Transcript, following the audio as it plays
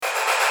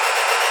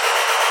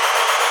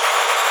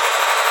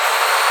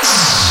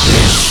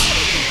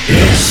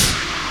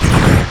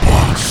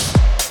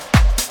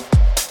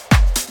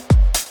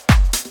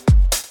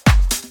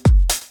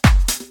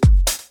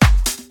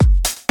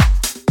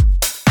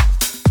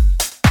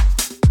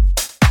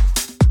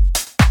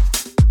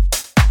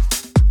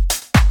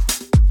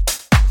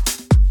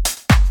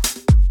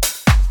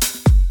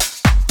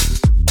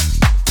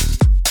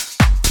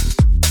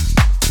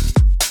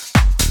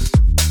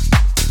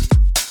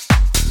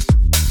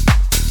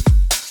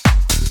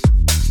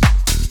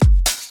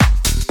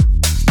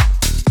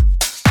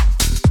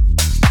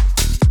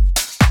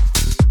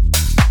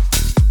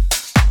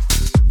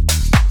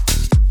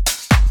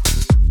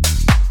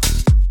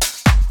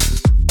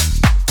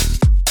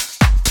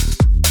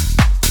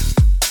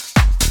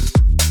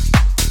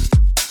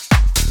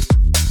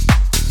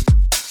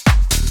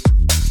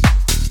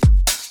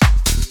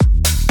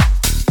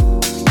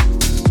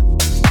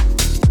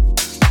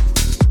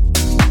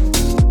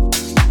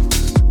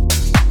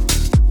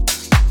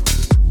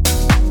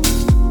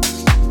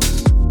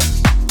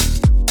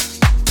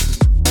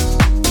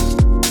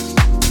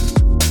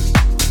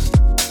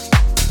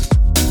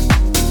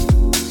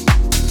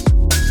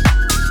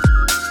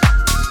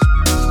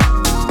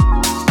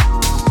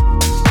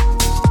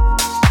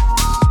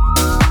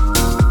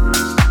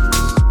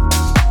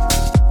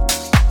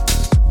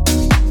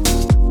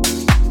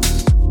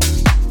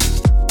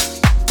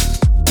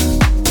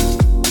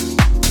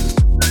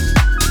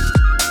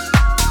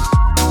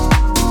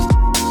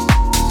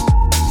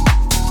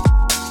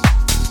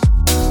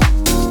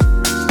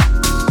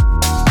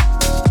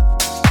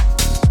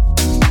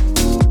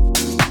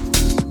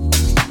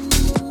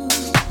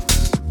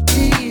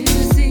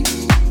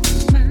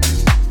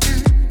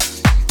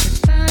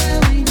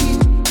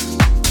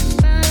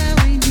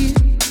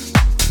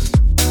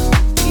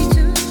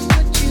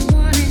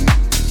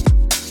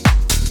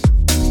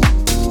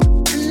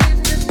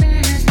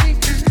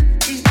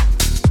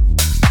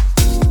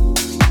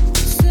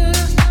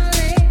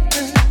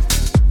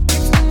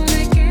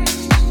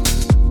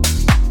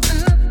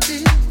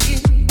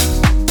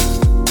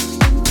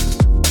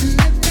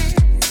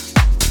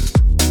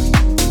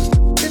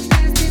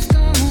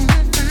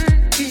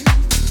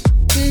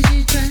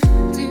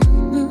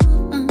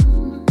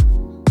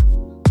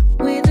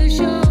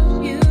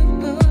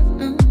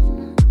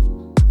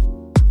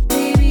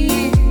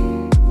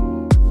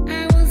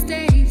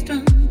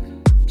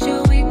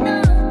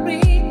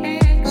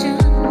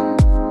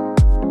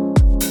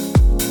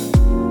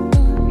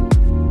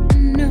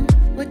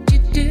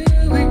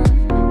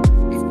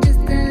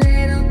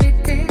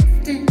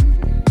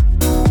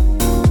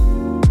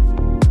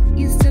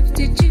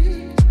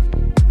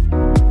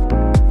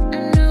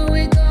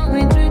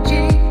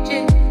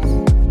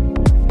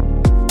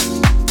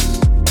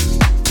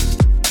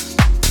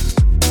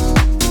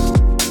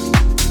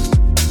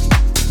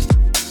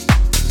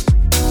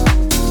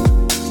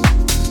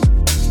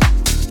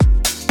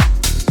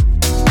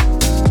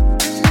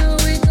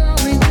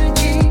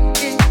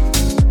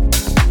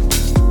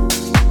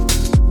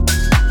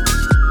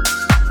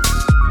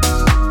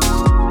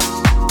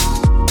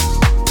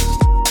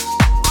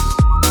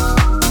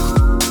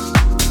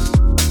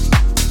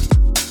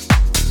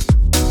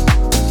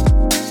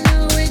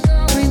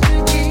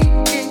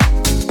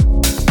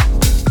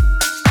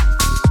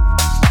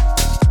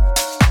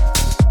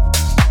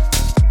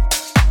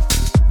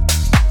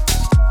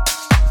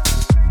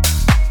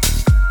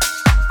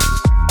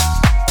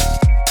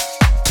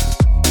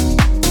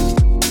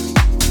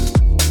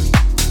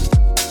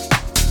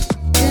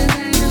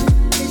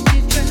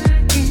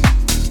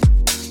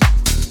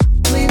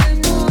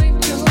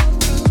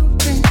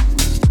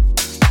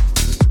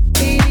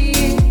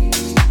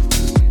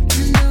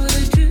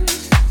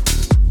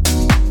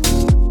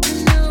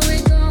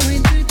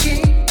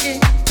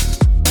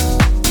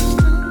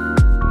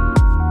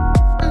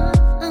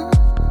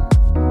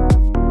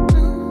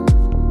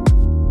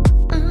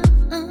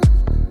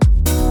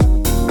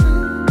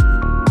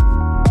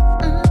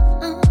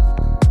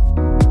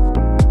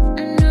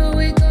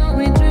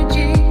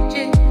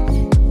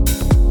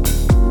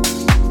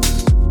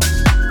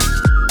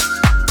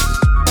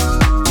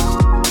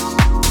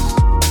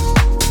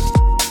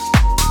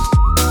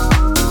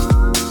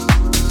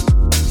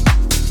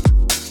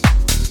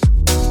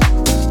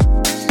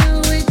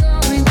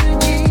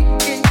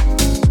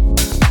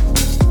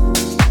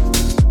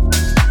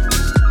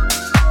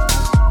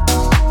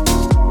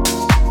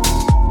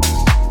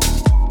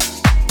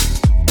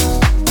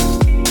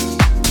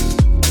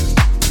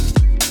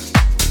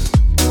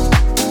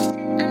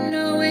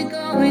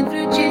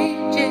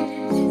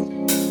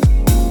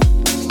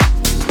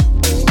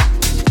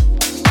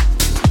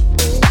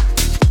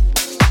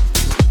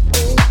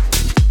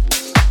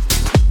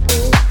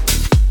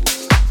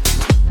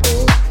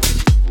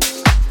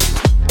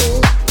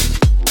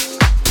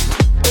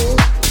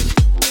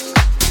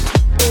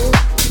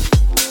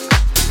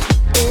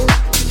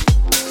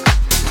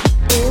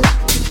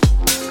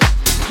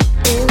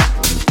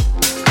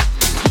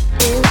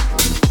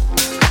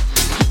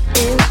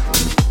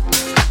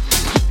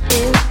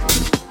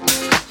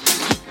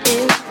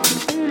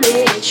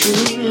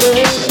true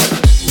love.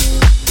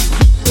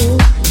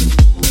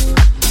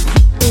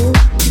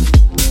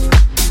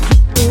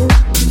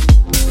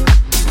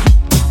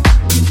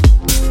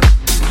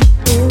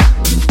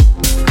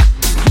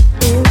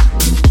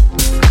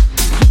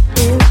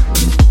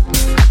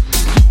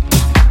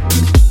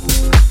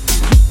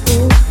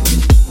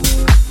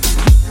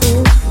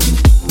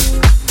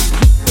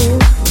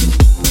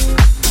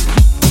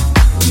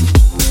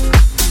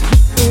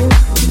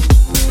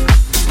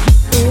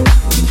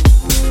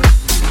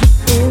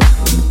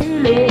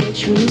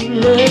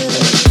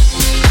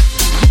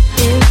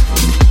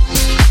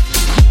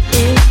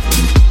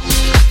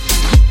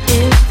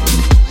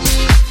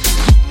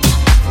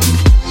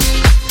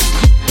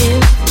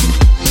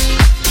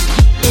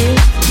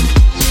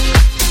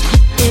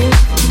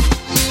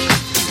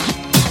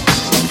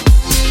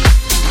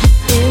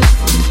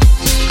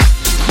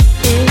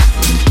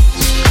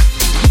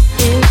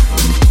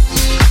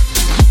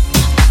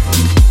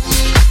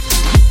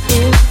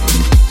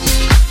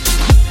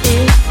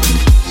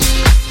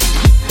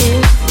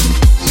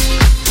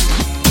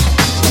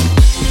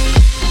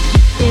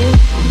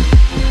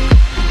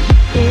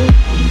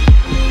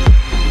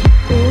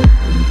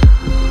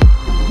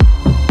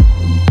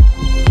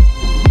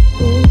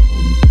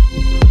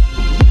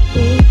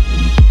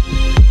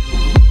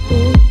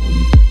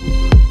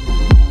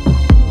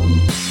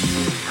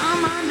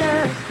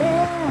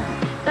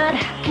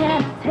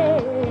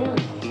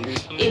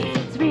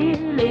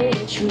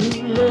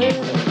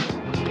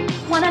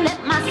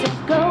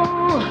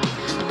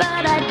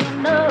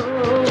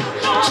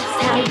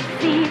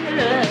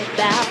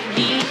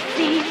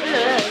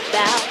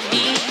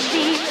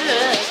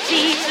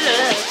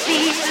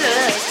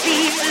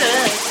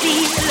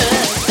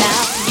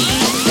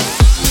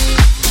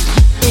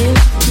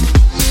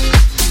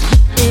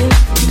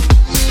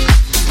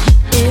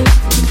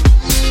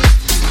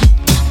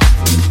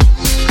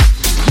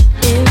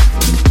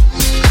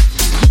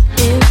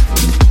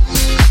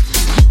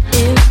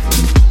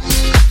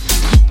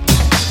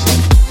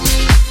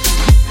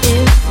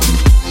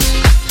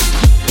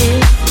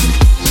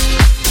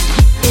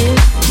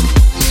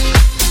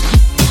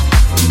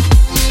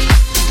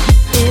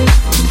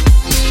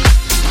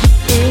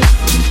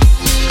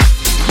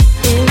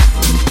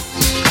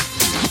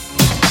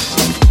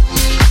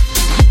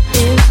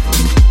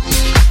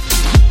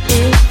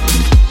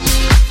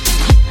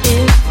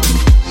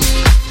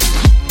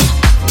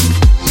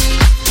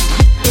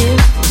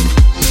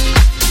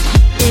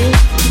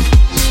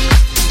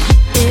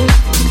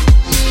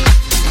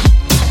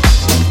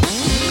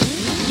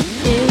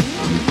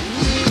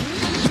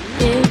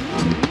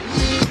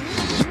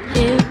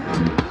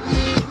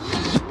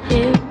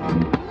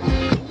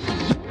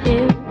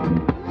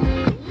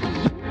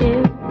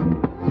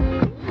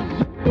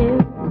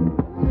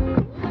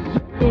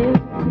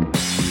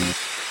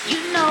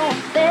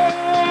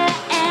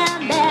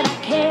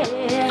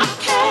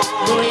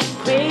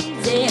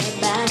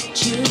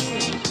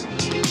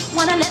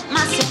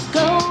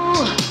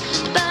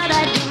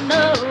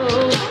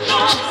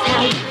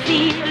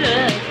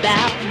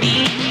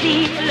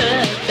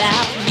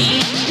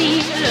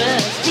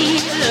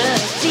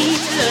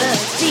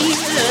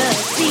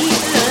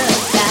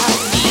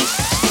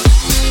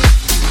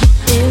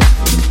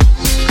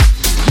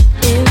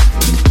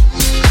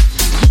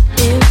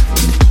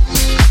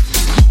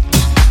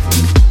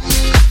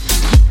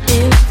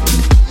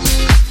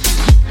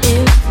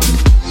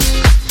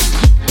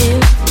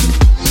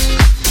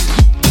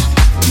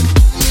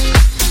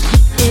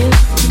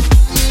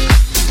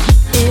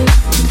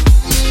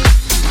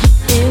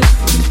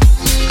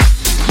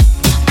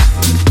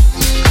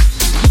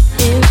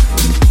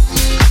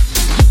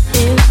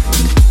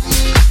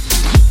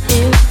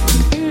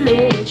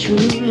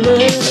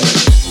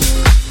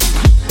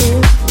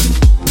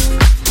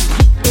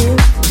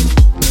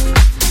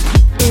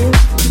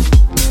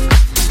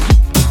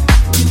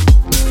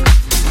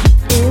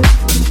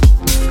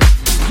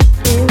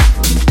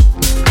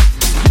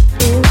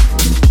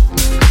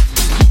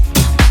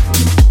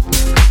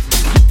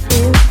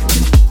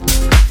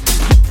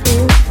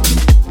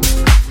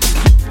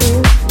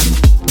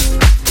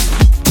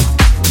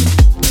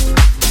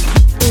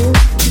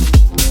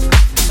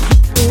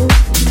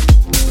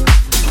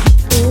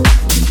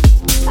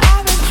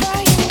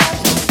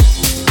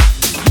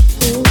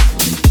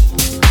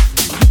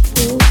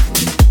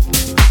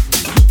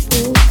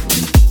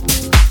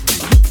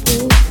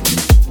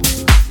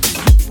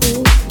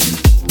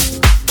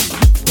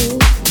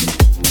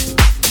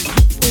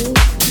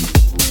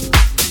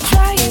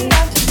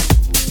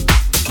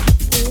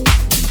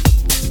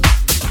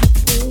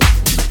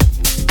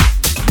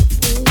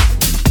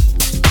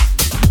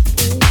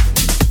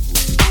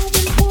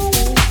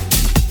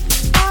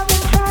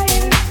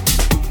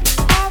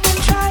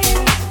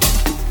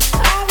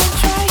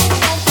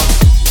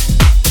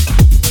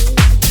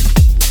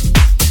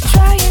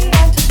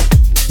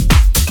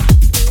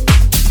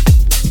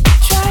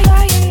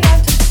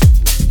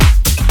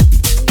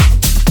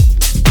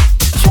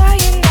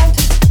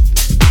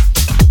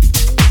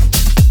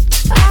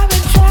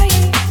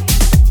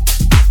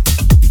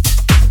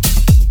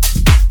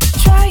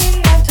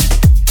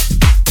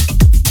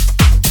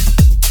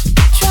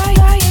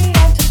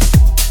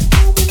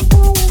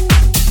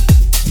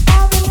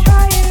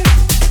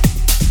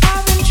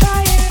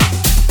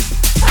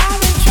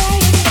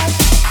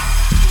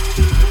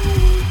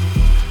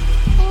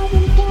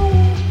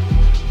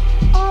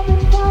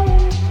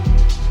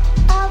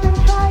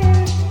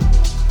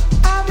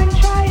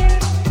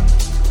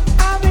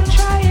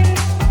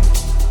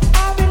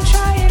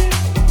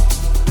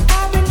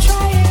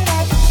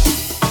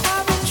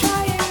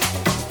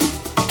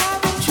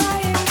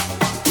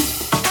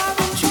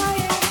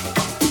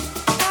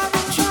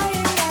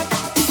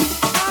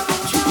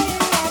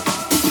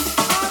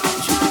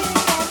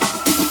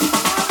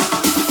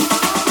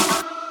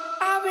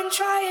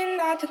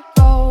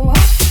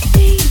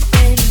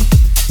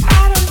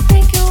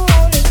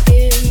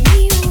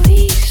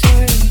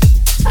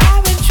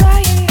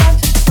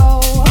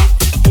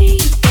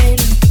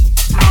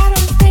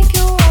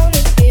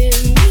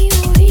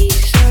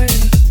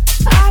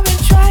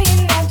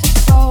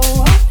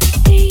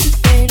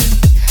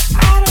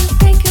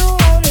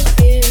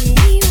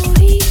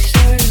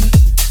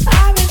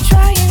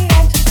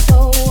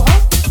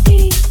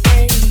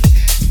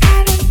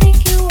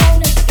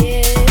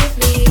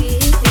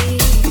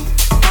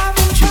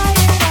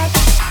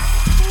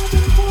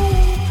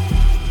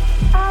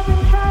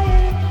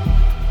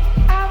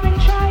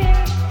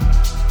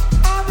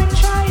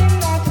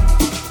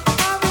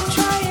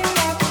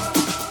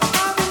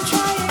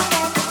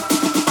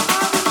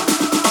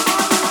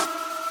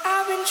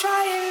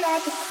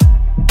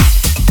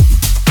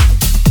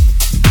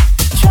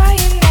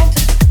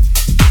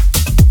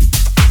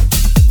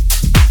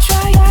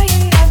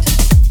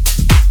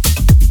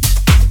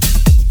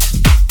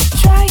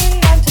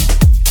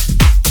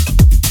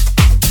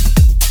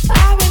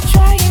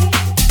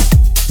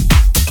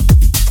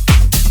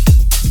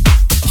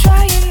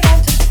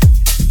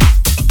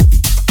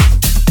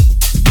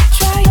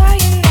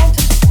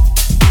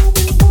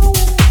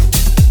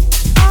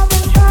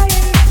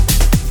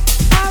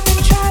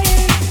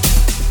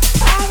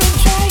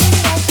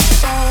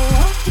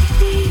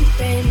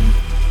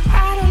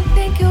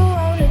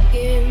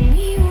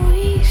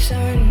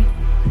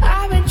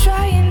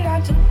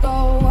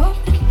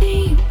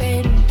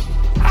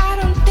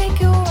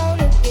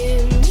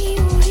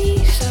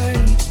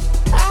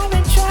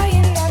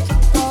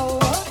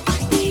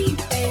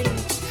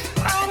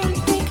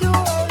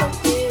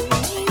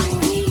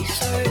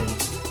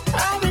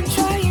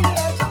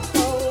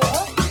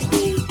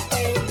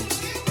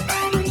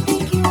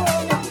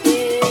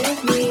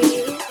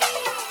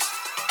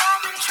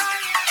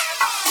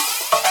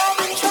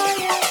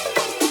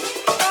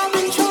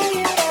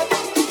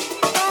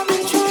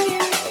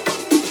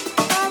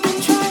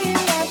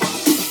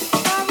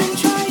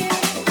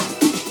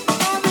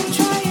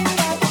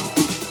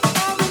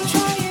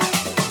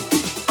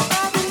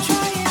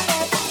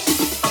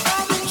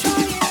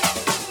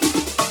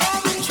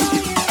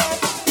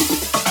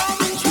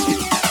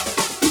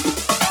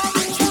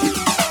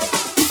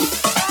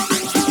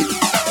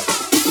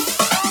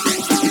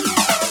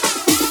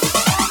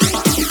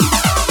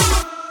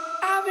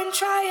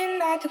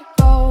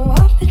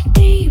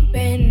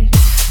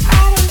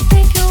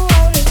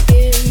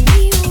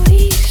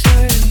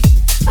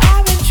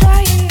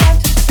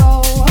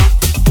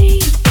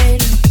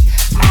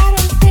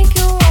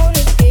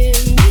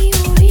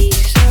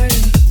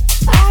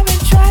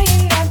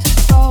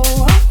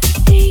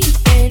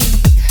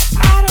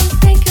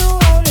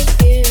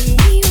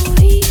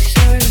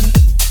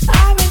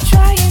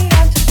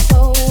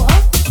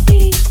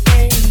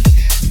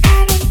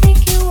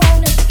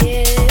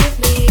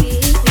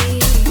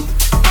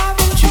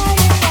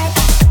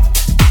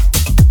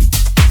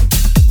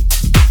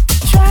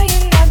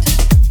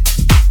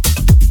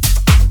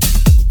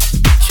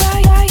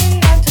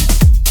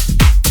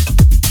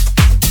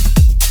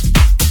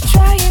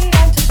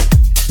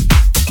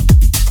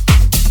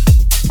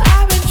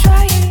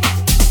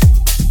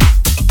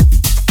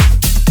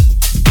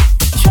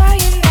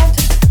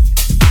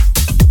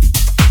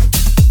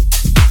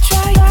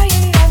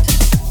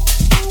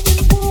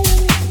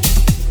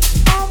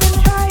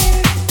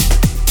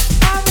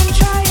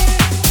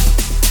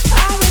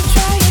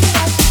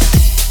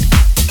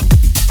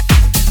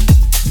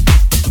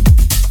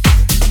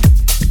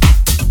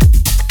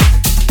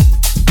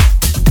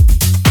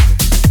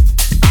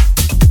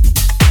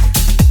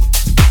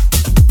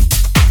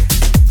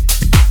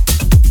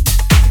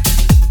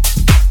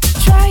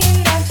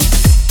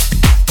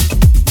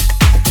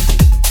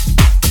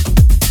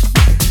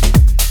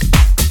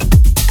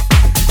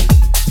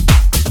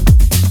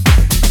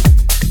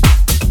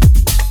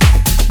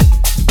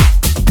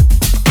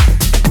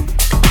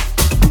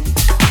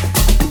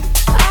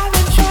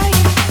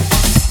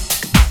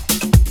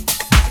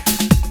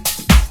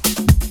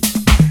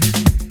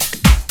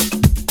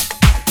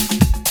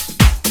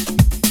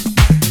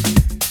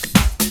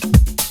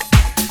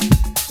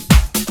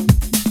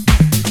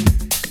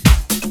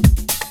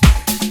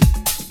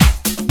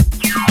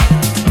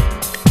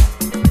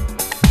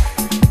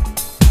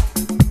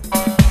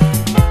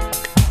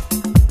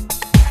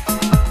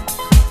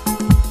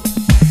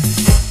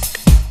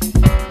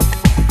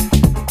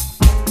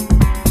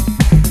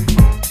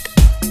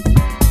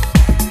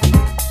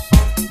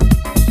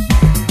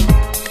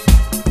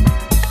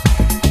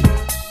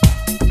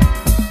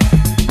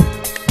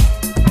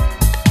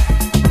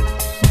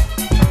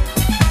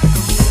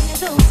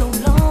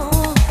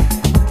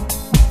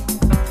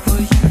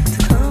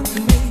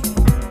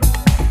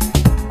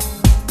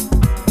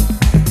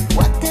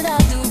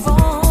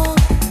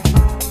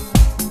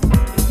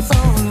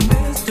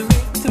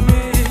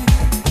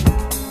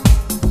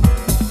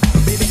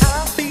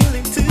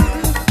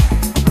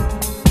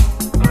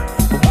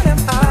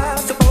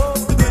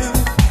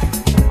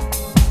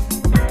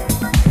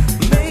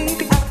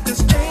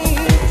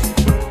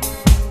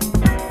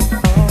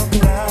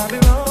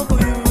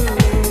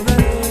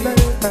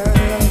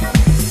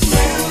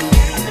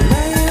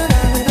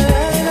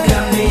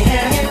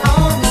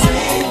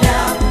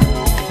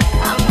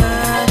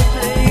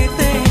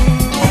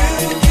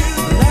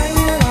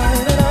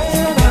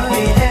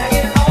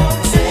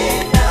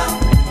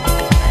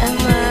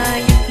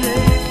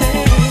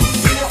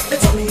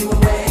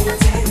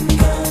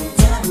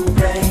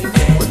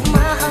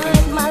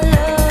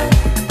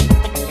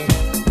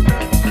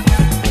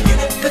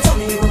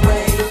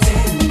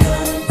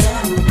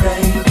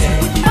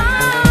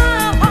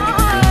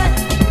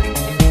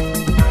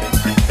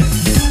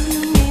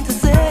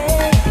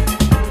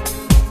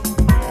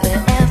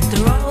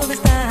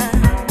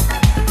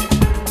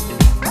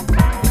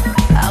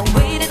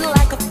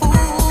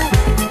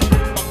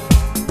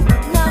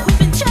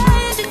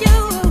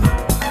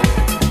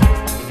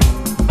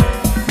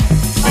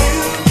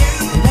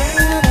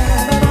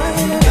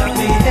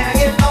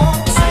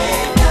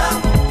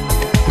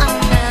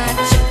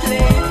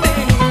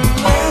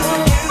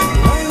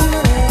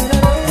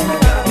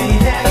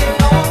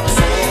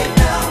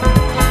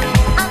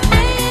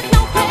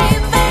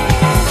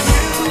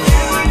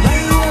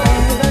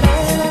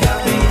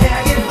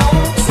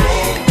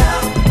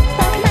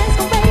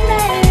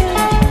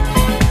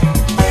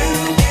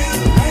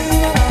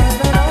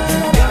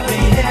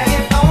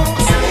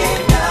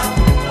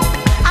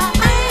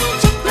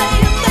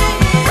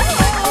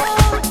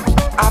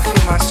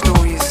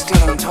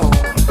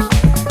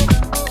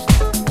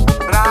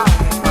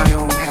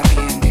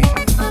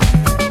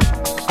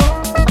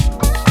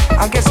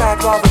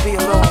 rather be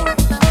alone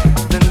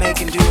than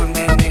making do and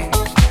mending.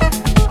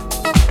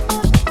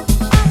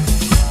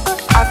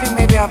 I think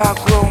maybe I've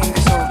outgrown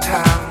this old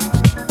town.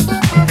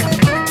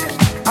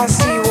 I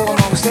see you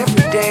almost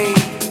every day,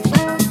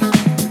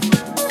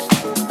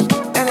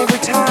 and every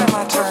time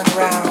I turn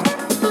around,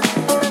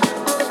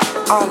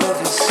 our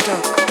love is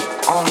stuck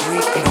on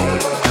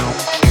replay.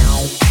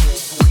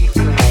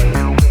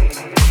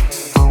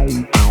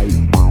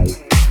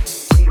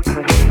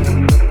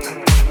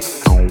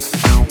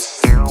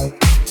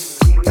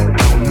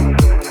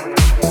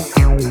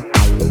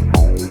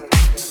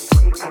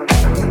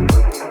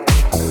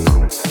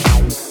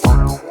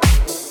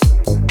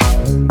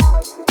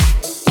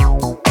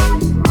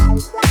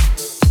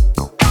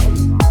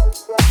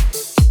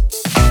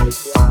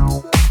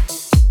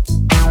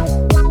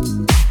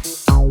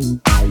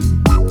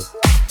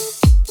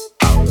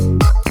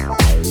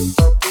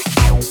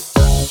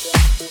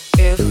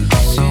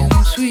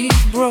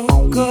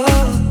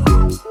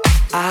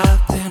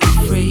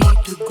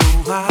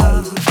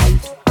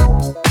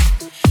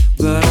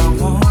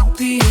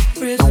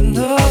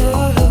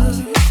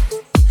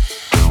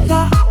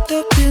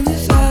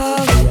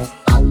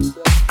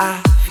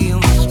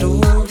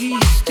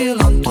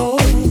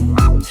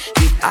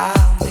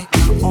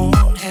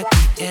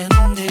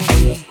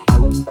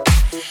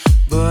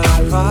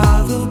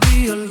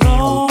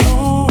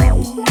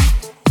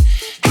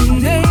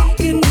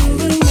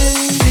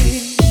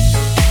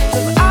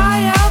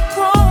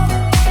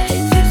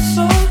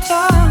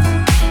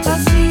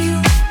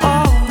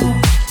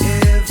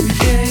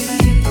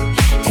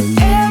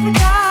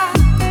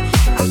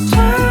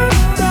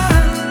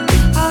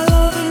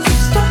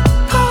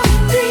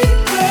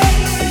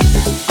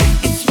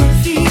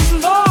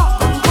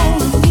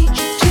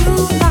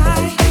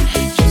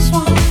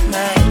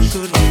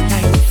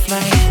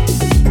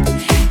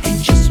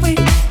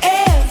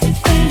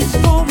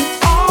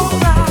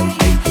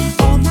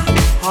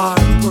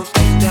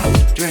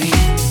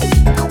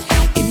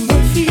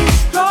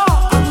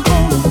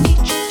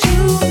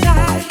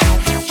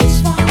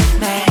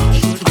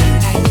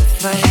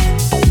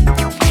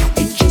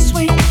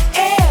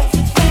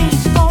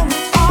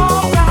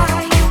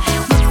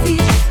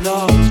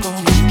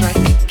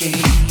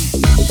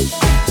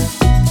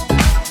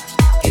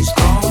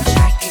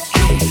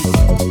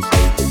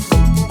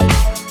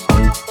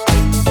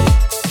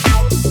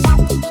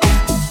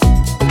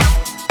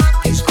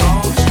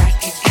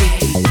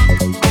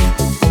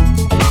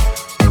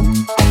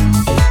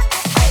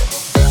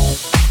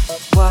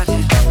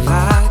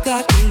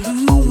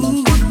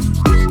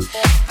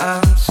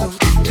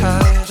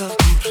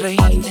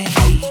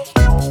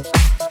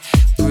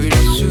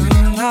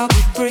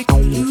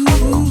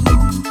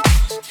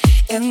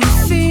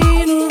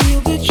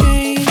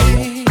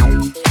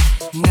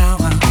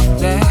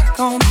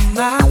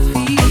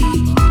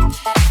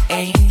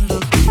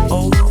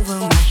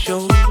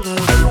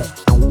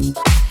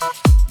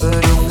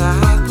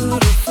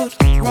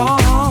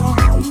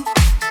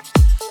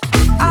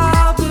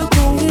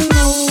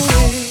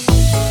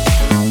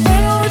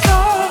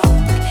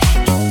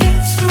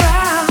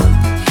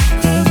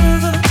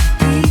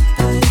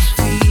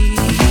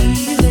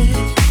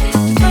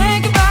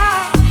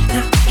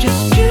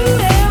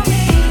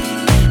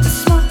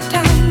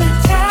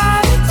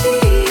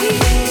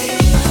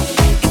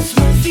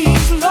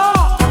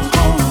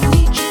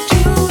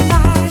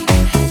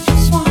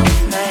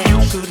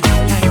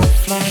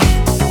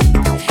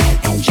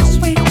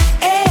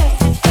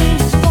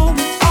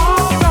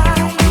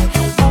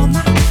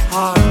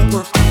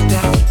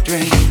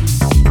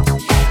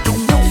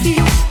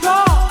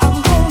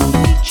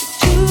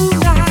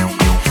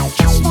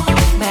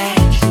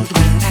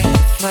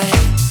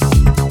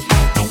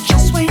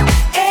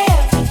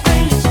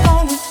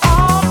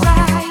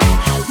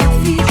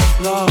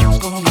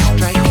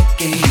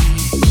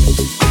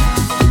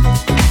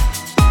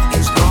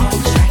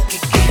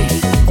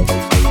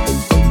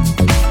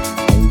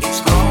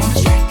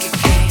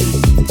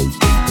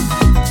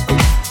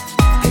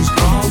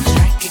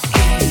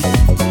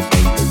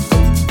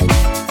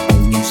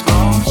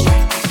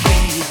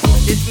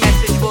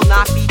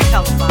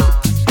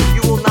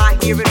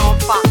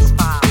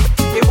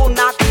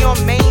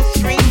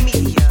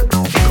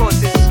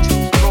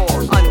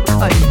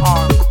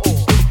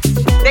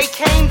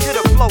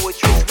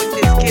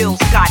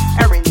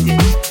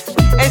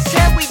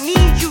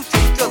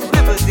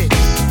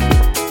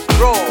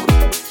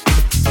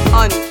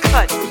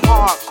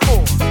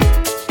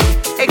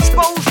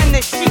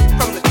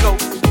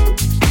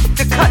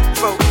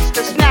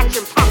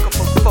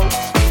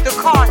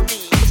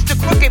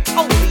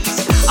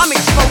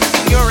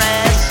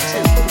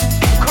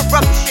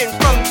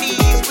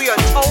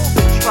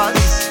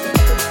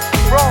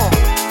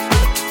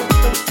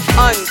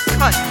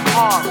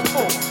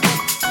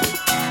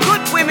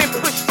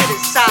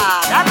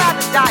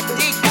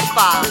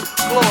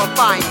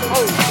 glorifying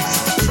hoes,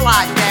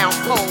 slide down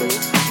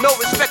poles. No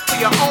respect for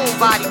your own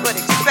body, but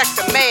expect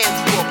a man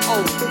to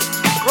uphold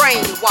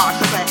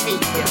brainwashed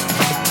behavior.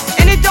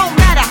 And it don't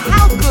matter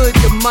how good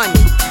the money,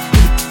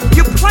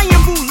 you're playing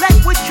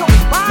roulette with your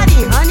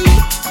body, honey.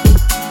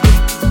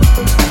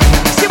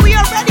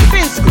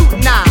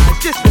 scrutinized,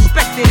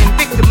 disrespected and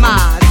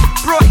victimized,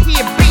 brought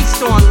here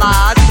based on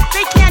lies.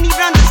 They can't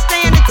even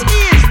understand the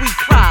tears we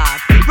cried.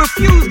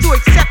 Refuse to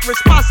accept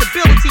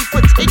responsibility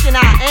for taking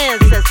our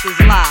ancestors'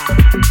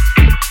 lives.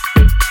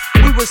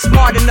 We were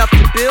smart enough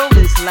to build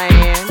this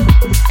land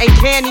and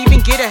can't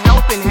even get a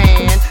helping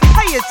hand.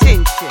 Pay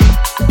attention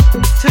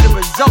to the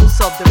results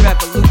of the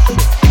revolution.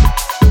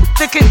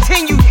 The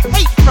continued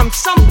hate from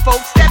some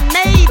folks that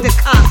made the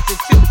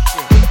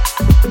Constitution.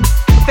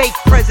 Fake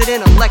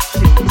president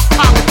elections,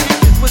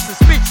 politicians with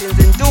suspicions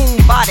and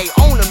doomed by their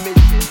own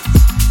omissions.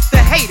 The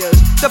haters,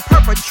 the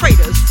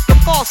perpetrators, the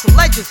false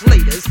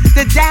legislators,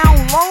 the down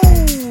low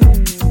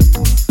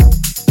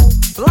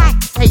black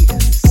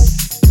haters.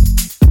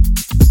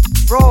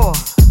 Raw,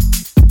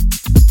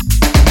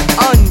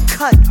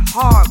 uncut,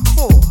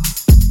 hardcore.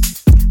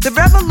 The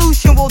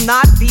revolution will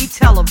not be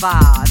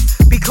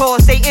televised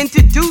because they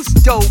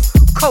introduced dope,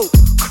 coke,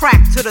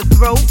 crack to the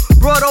throat,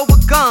 brought over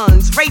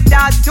guns, raped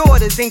our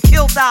daughters and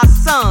killed our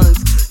sons,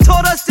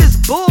 taught us this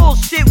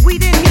bullshit we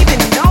didn't even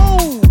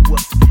know.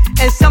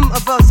 And some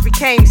of us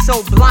became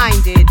so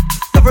blinded,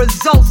 the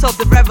results of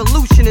the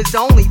revolution is the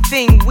only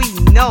thing we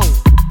know.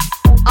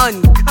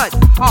 Uncut,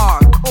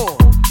 hardcore.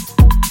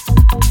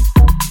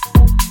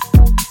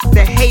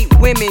 The hate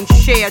women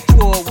share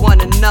toward one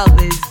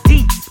another is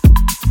deep.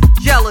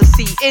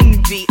 Jealousy,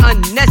 envy,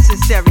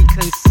 unnecessary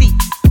conceit.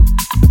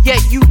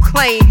 Yet you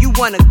claim you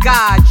want a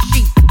God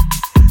sheep.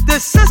 The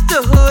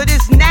sisterhood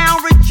is now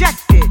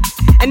rejected,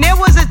 and there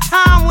was a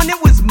time when it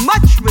was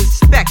much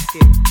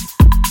respected.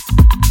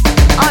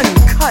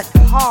 Uncut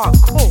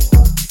hardcore.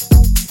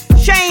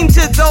 Shame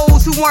to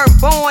those who weren't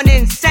born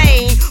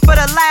insane, but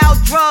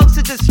allowed drugs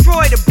to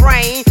destroy the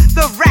brain.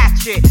 The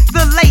ratchet,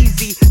 the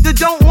lazy, the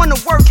don't wanna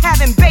work,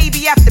 having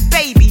baby after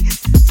baby.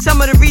 Some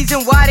of the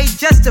reason why they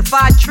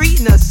justify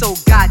treating us so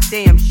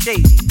goddamn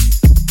shady.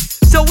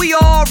 So we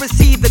all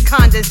receive the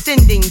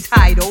condescending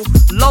title.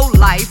 Low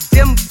life,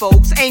 them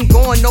folks ain't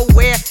going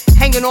nowhere,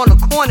 hanging on the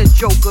corner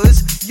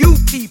jokers. You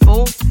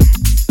people,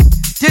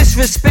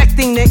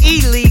 disrespecting the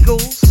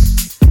illegals,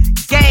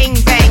 gang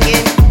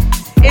banging.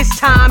 It's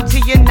time to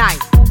unite.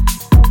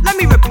 Let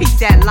me repeat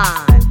that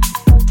line.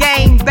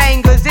 Gang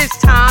bangers, it's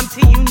time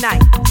to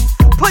unite.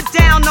 Put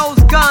down those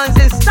guns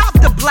and stop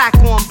the black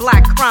on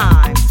black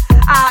crime.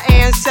 Our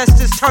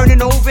ancestors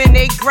turning over in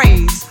their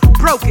graves,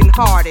 broken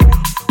hearted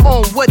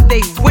on what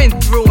they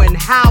went through and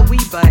how we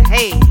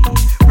behave.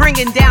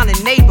 Bringing down the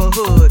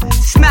neighborhood,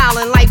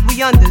 smiling like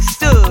we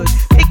understood.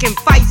 Picking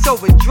fights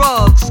over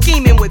drugs,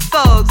 scheming with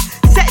thugs,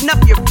 setting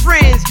up your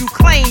friends you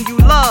claim you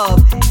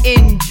love.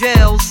 In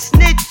jail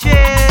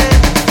snitches.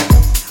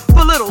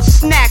 For little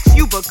snacks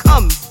you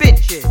become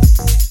bitches.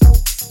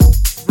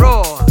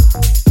 Raw,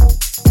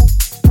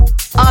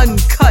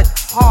 uncut,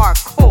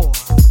 hardcore.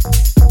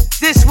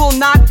 This will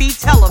not be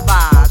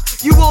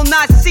televised. You will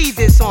not see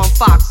this on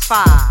Fox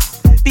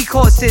 5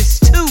 because it's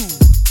too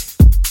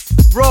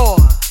raw,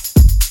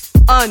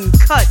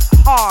 uncut,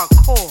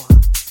 hardcore.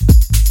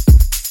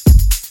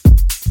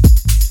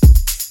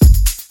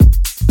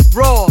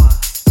 Raw,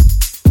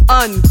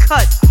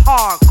 uncut,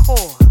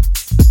 hardcore.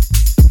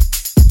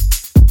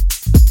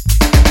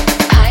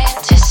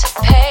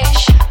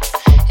 Anticipation,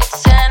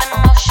 it's an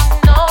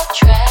emotional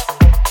trap.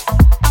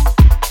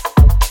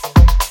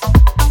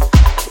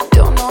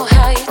 Don't know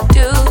how you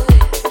do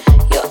it,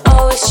 you're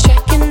always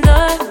striking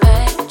the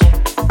match.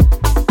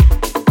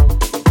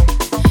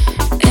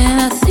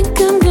 And I think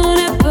I'm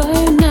gonna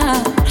burn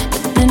out,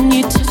 but then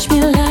you touch me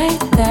like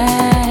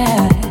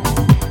that.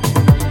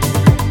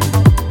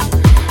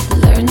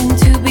 Learning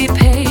to be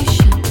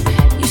patient,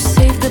 you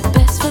save the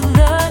best for the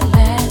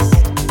last.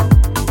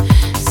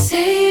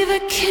 Save a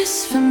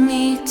kiss for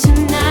me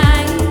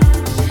tonight.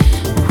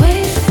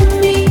 Wait for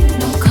me,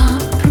 no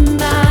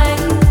compromise.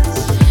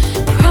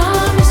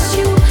 Promise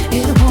you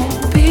it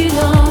won't be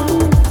long.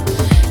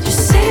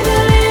 Just save a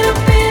little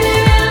bit of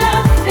your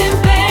loving,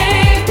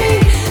 baby.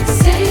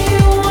 Say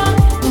you want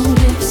no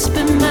lips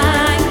but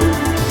mine.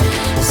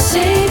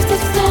 Save the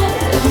thought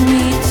of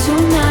me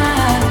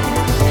tonight.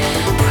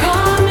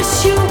 Promise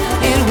you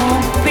it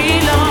won't be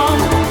long.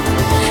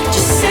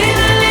 Just save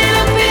a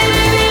little bit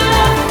of your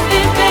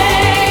loving,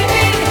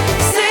 baby.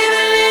 Save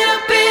a little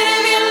bit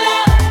of your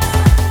love.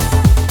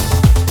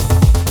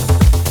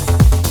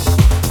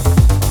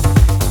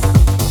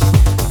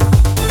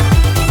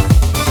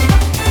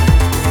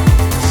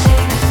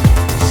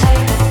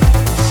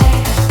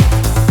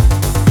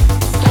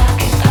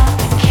 Lock it up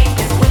and keep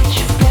it with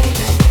you,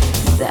 baby.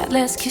 That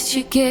last kiss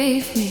you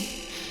gave me,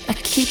 I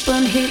keep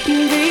on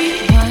hitting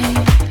rewind.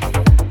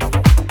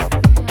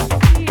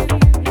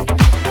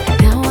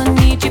 Now I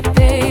need you,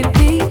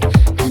 baby.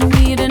 I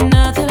need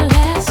another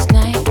last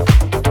night.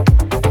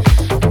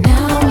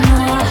 Now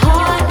my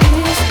heart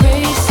is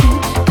racing,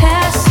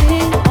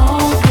 passing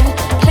all the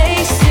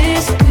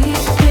places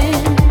we've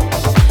been,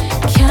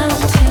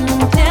 counting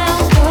down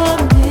the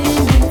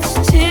minutes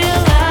till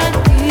I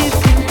give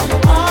you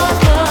all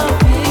of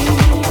me.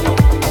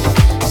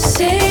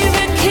 Save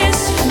a kiss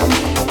for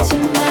me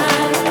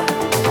tonight.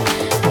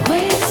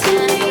 Wait for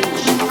me,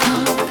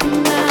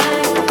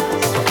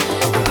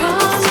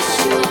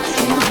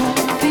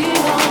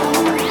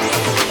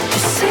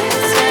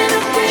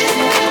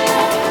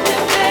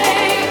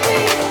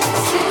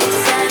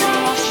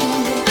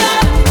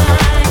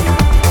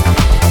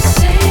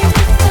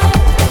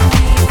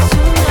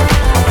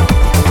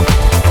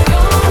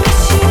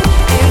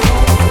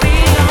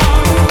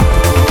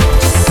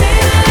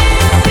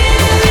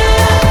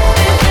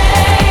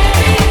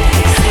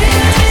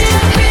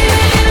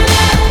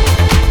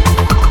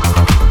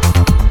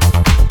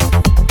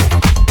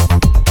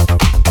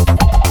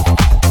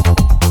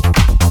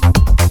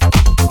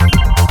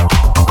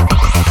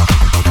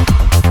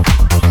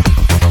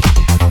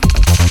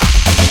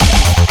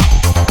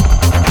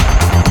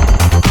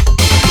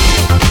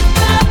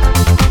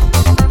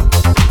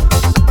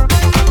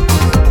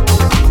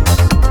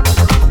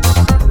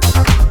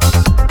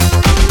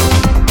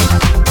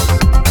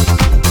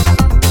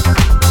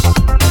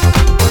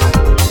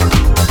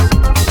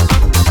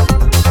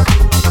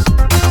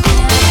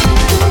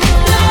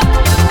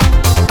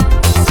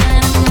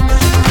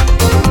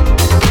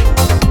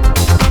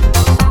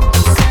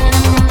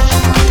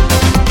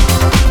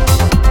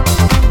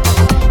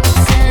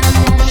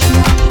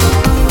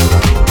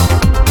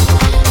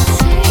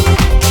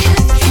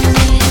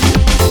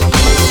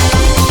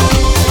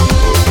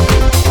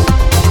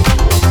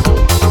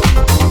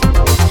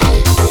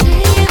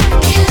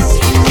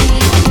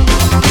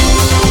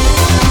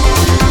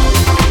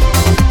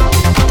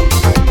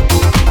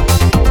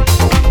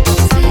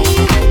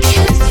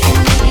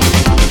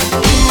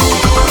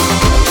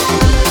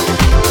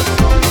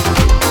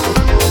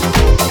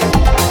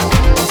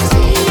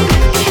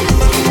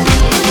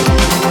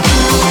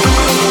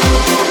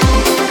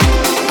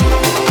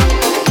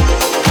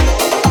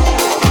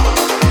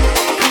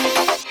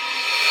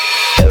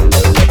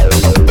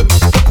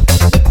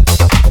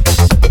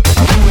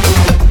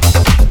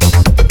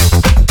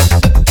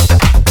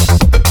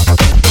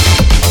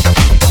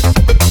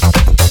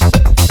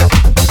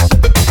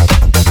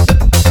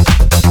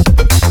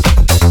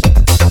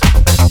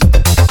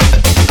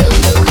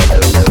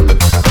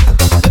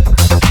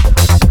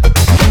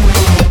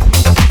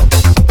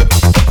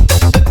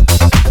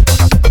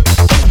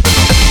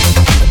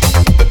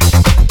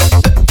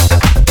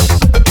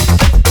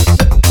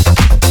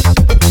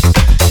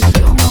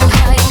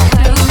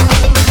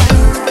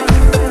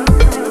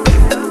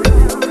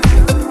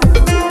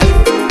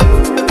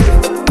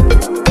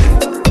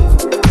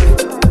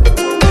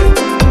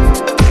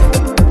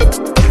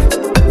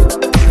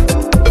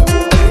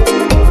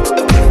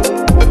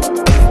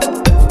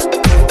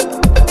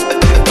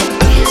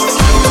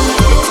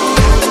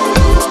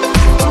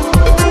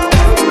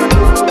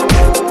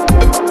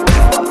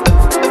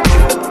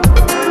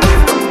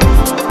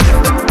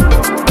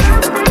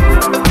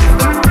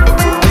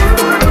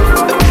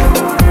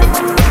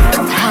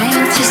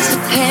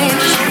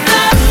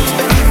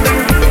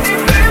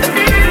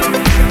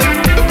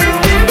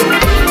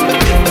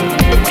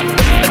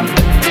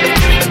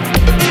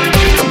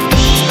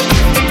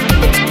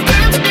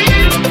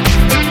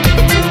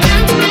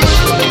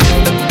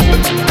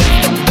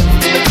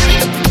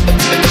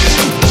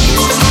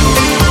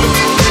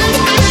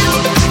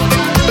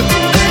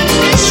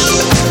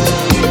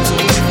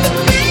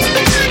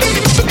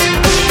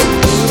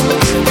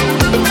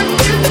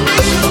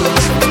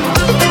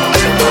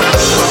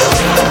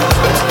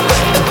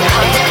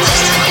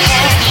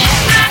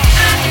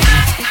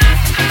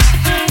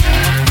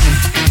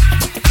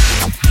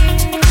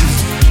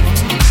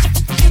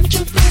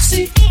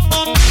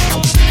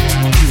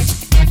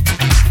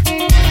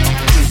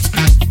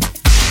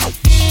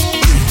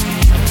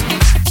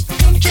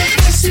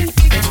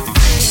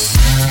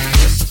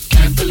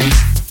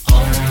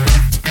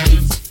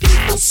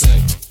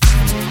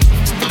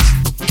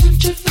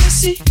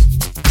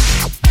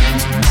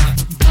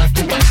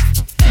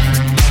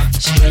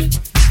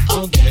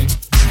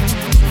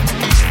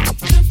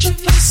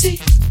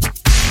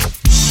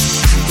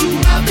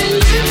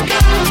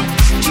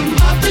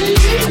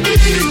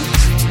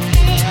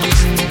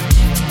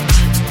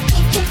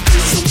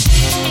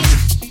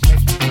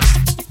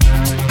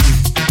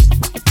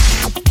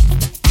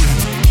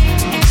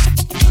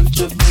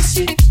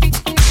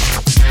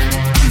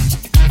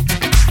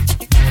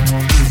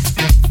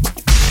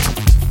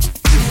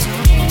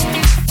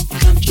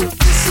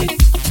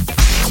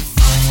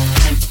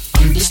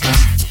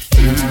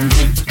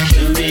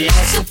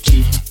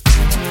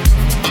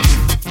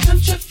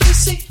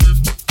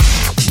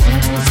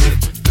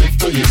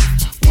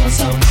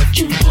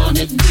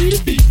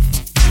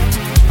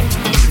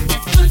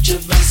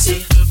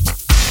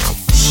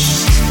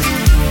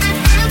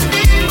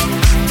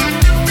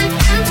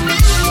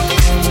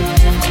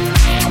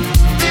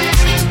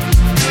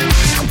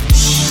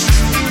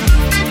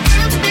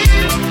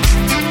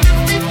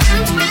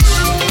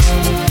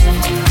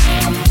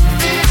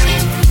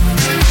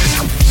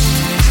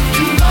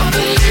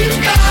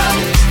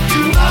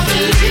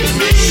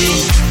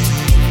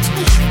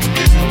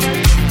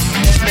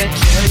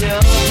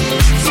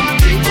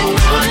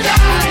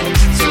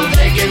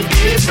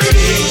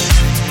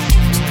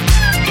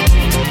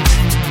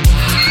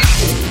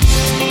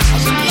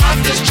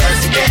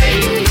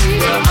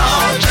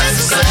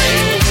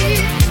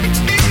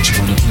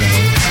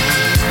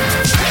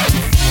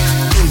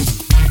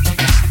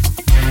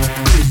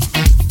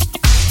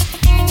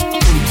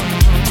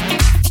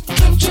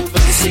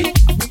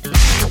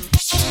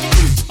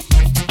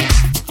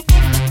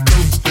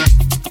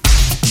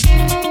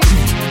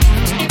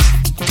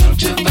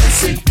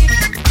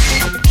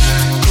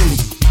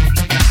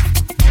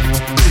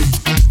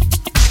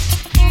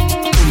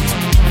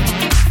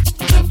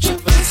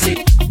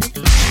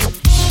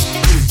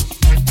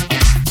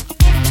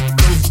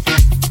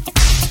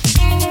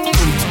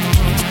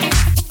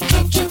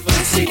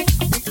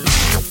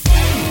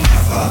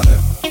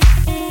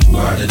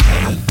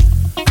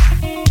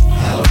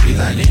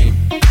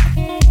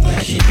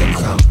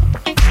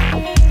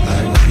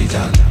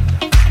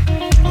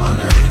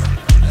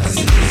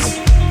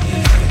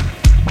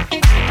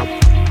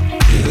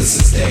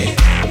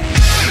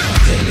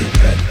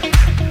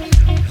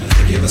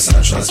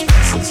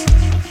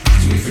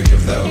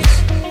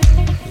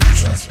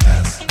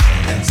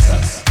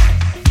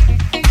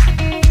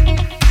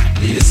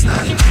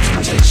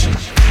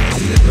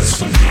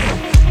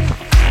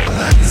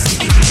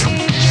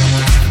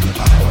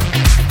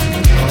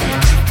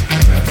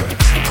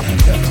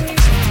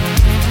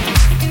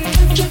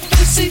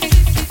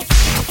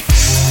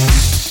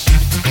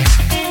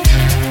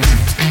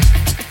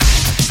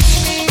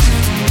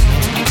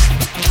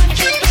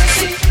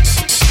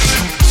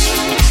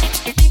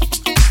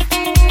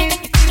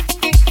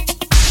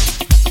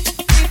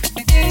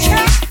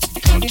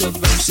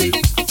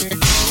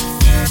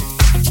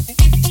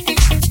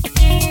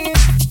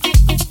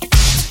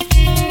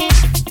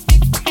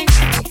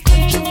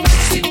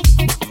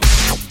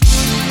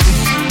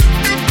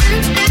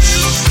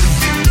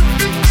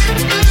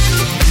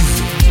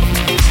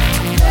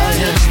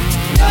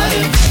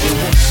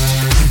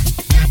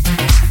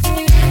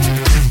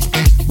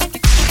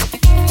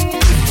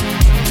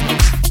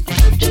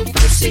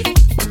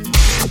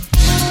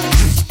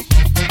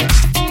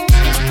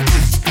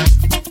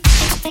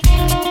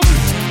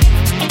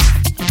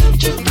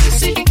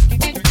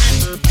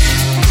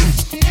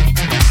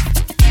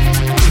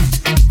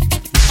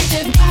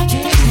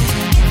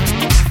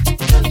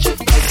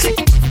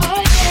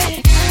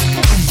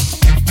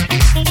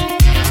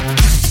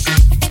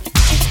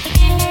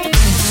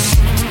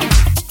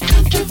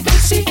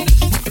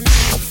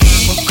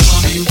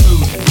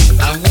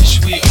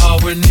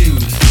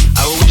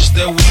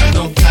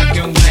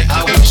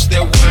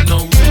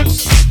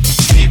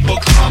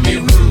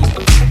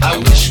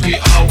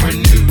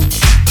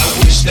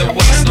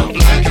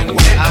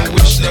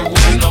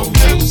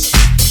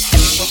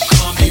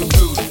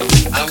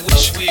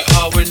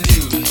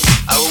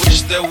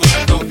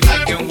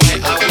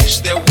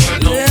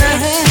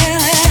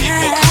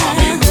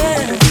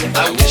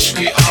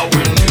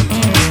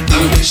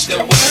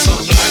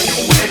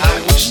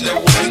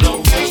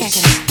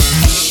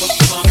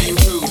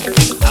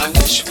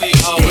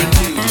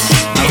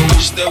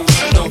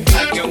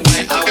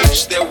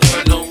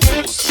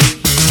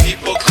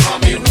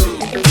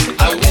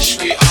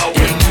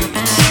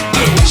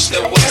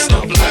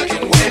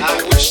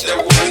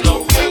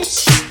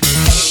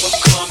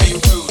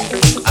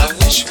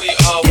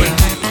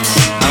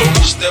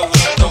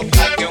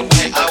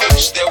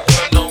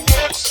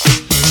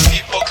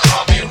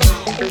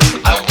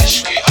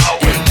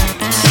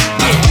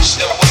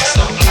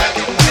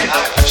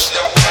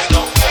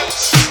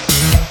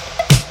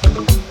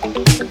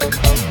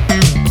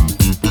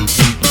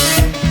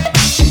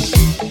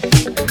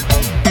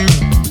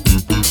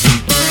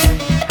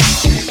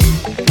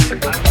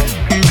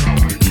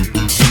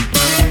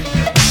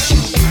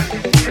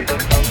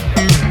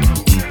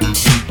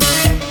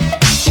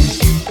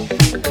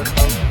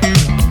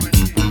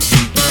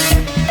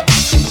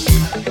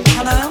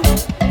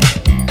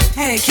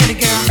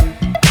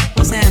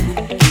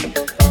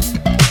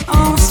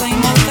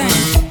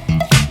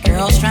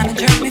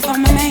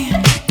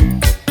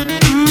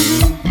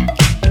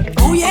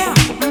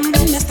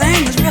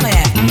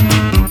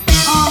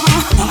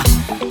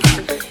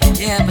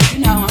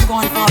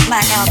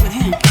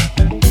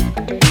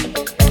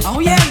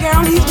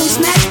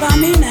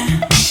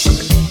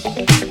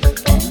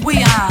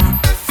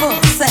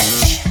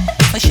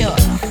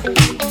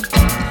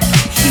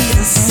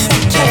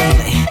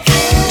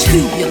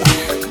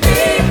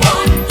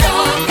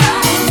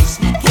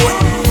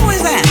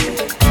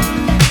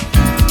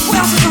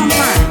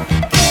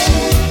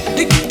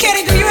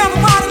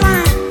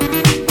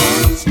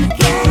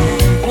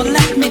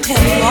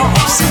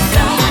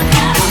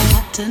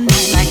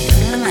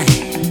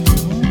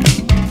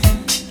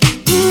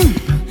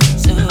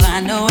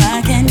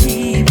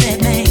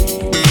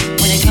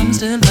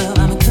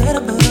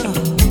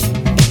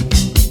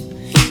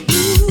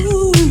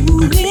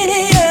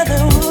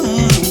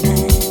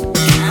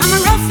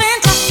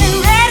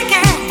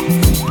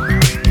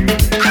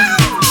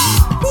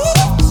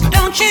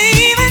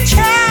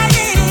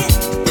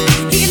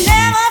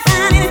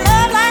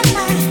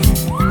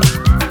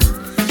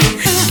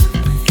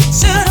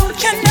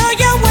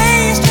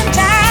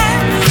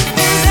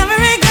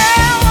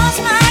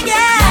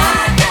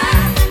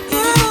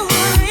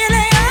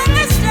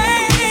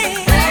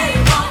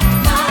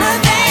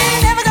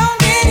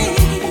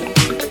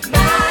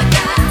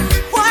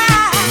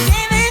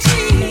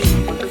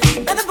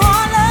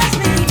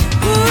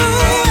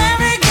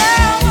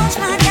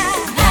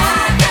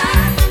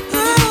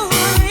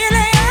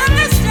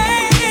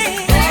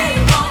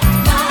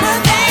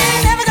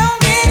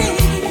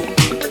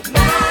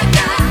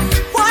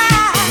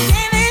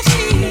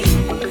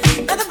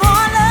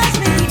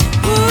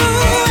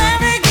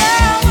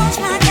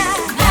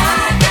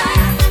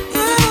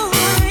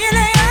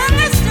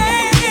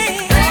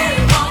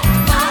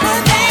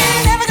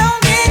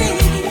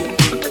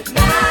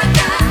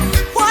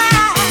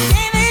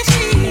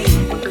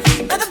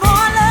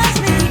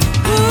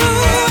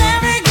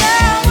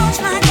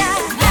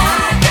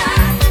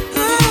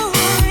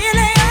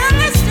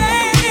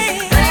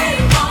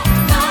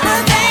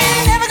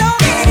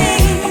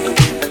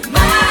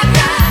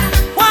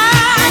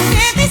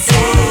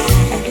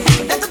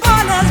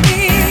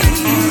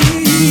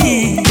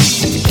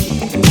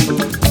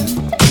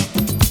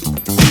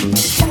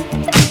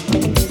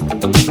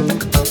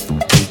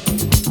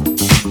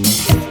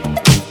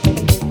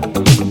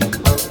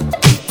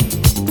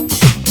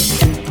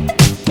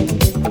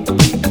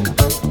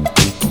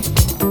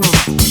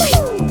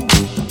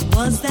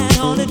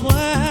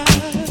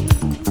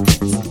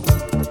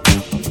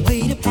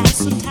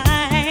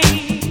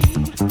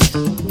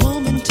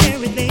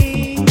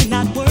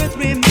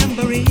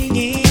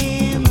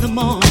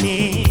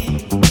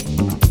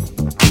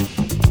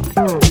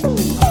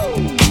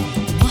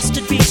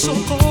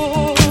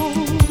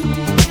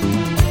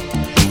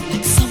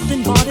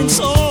 heart and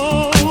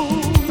soul.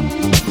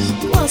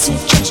 Was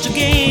it just a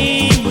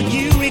game? Would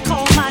you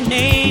recall my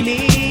name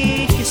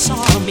if you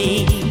saw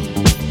me?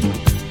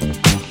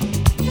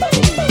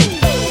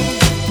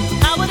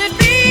 How would it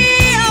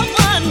be, I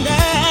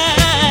wonder,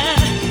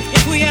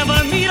 if we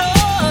ever meet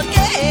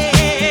again?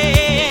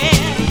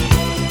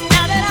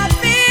 Now that I've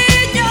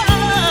been your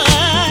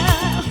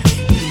love,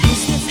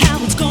 is this how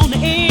it's gonna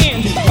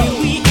end? Will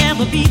we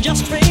ever be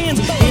just friends?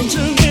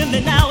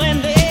 Intermittent now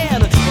and then.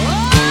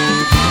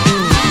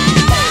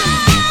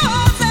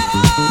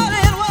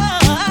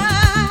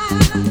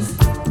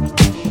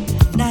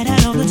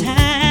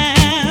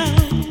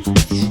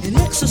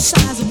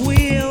 Exercise of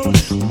will,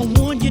 a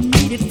one you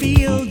needed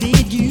feel.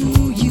 Did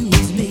you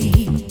use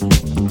me?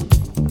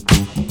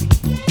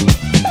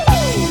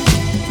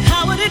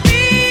 How would it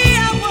be,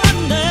 I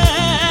wonder,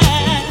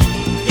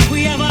 if we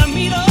ever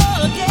meet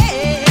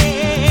again?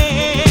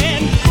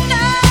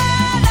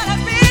 Now that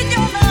I've been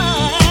your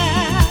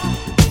love,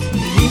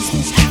 is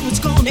this how it's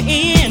gonna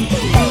end?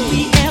 Will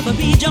we ever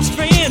be just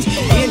friends?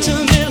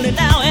 Intermittently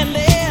now and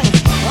then.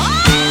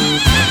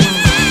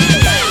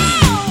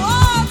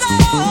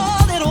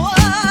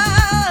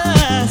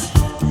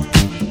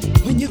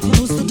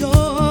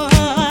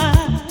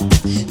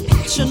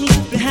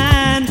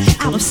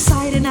 Out of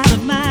sight and out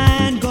of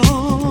mind,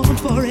 gone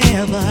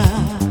forever.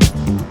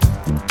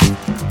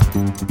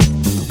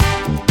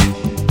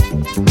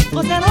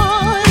 Was that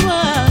all it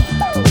was?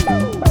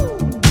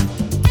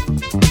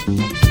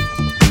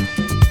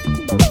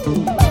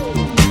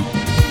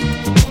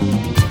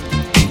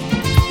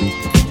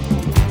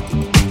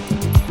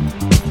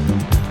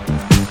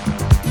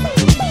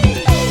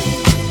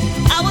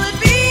 I would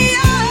be,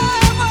 I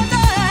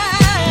wonder,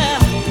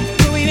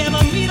 will we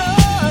ever meet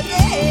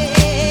again?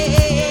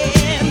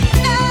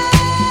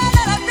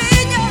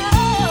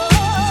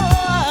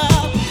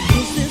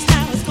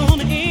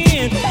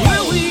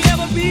 Will we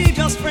ever be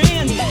just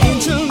friends?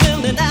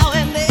 Intermittently now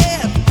and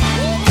then.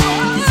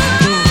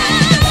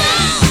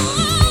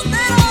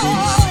 That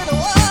all it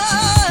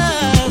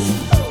was.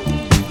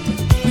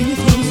 When you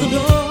close the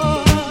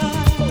door,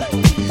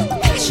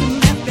 passion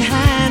left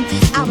behind,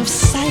 out of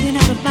sight and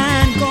out of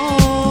mind,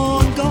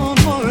 gone, gone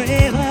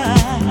forever.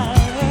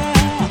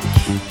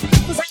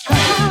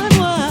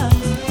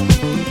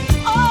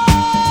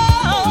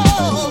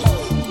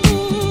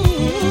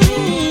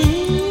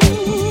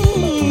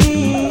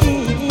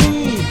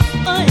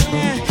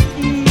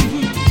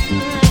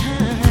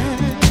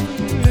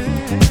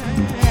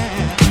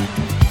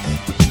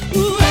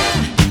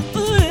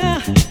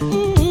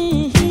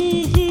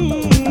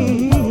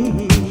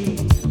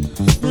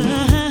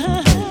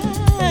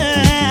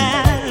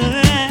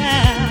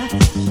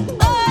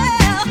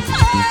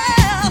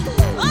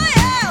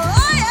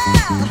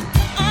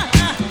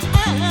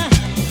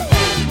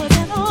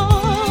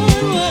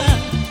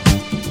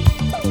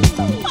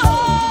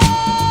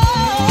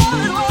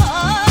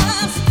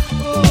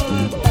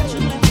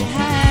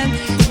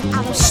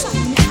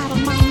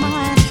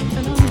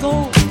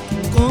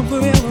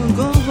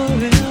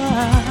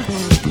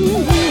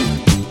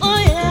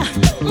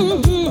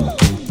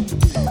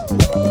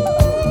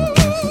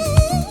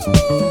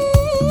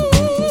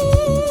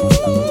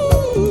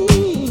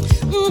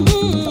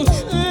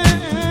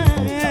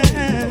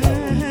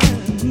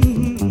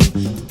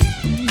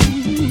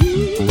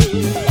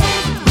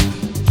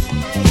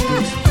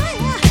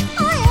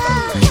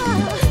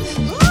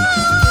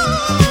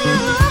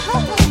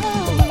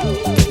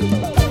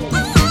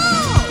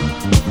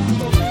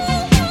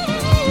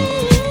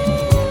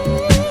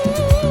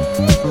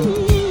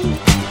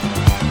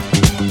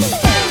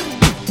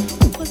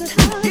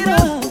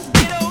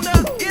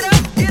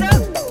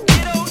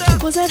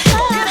 Was that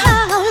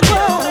how it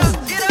was?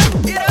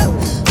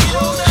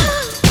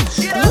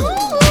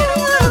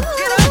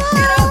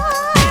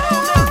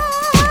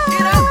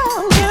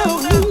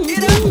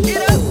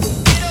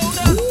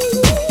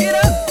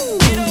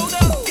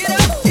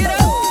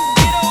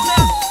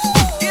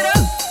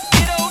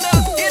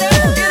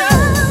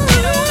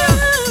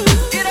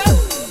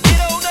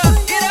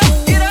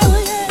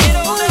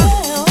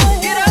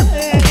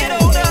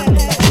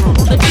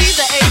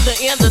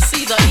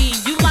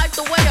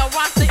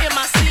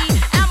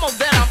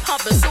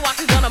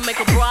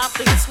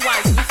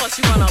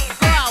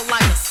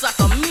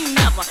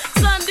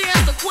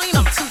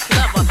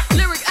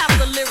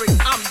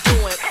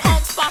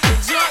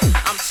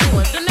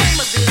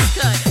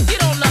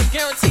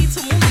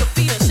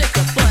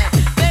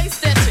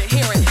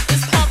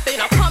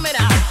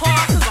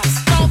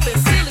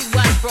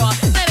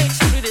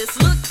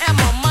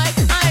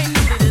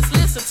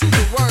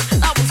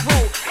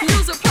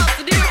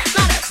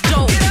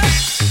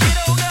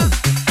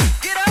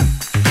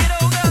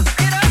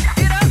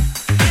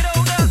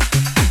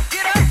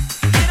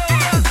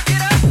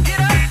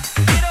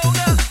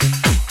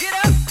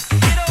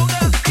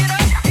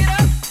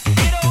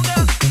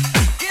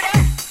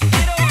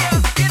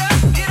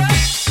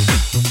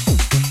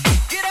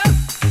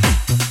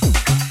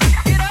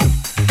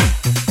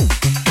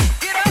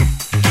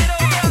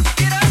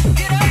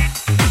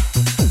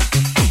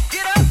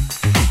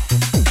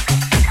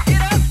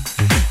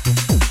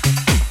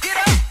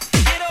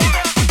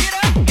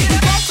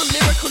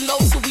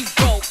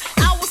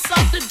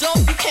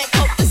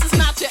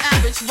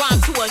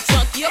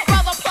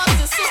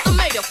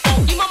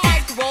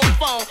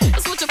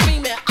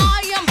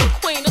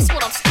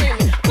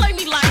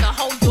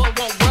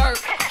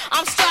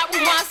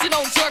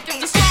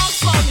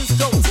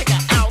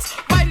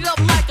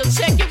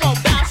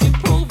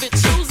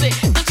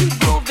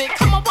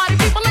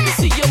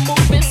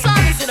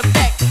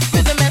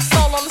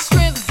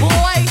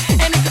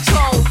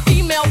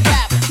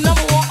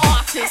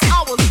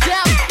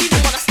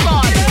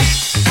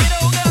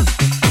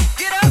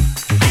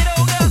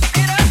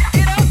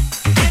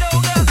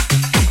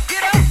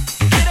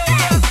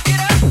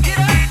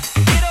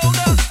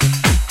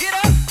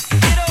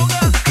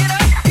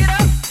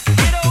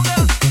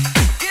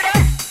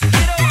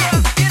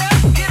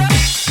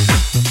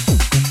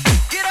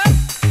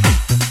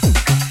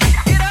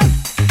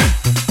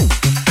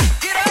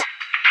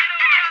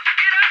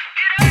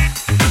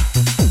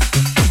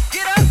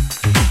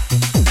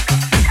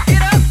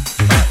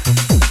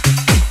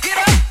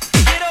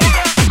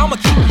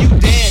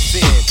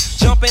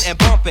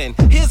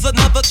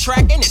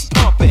 track and it's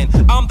pumping.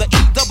 I'm the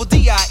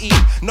E-double-D-I-E.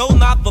 No,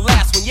 not the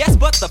last one, yes,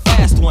 but the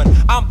fast one.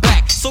 I'm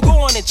back, so go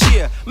on and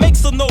cheer. Make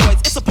some noise,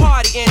 it's a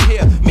party in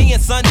here. Me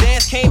and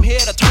Sundance came here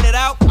to turn it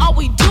out. Are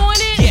we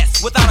doing it?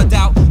 Yes, without a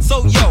doubt.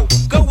 So yo,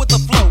 go with the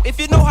flow. If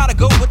you know how to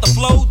go with the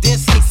flow, then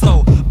say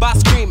so. By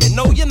screaming,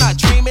 no, you're not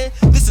dreaming.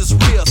 This is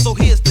real, so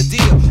here's the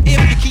deal. If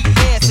you keep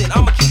dancing,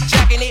 I'ma keep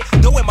jacking it.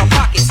 Dough in my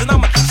pockets, and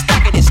I'ma keep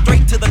stacking it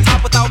straight to the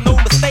top without no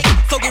mistake.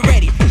 So get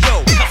ready,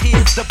 yo, 'cause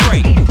here's the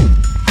break.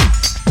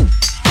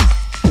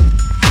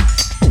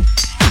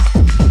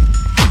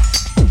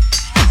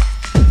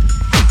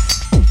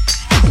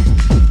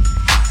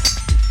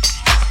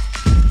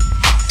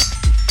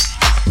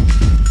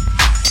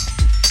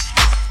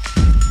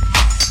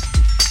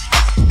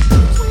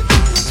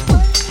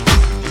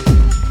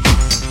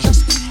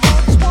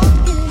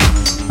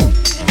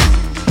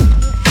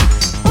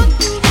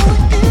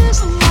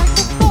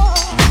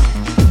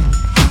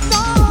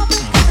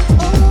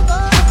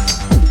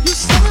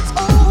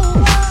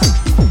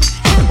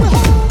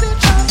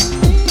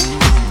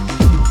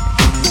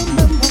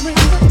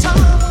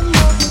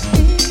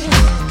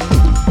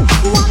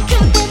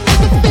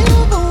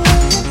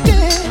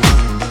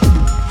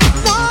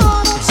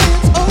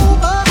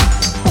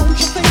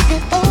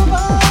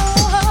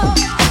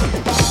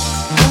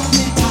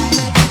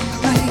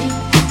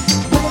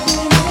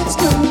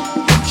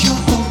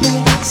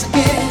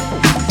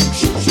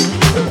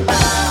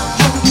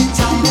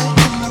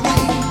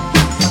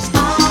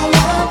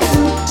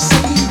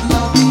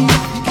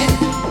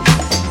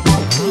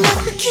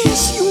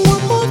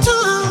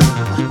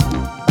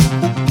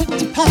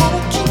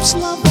 Keeps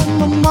love on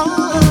my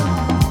mind.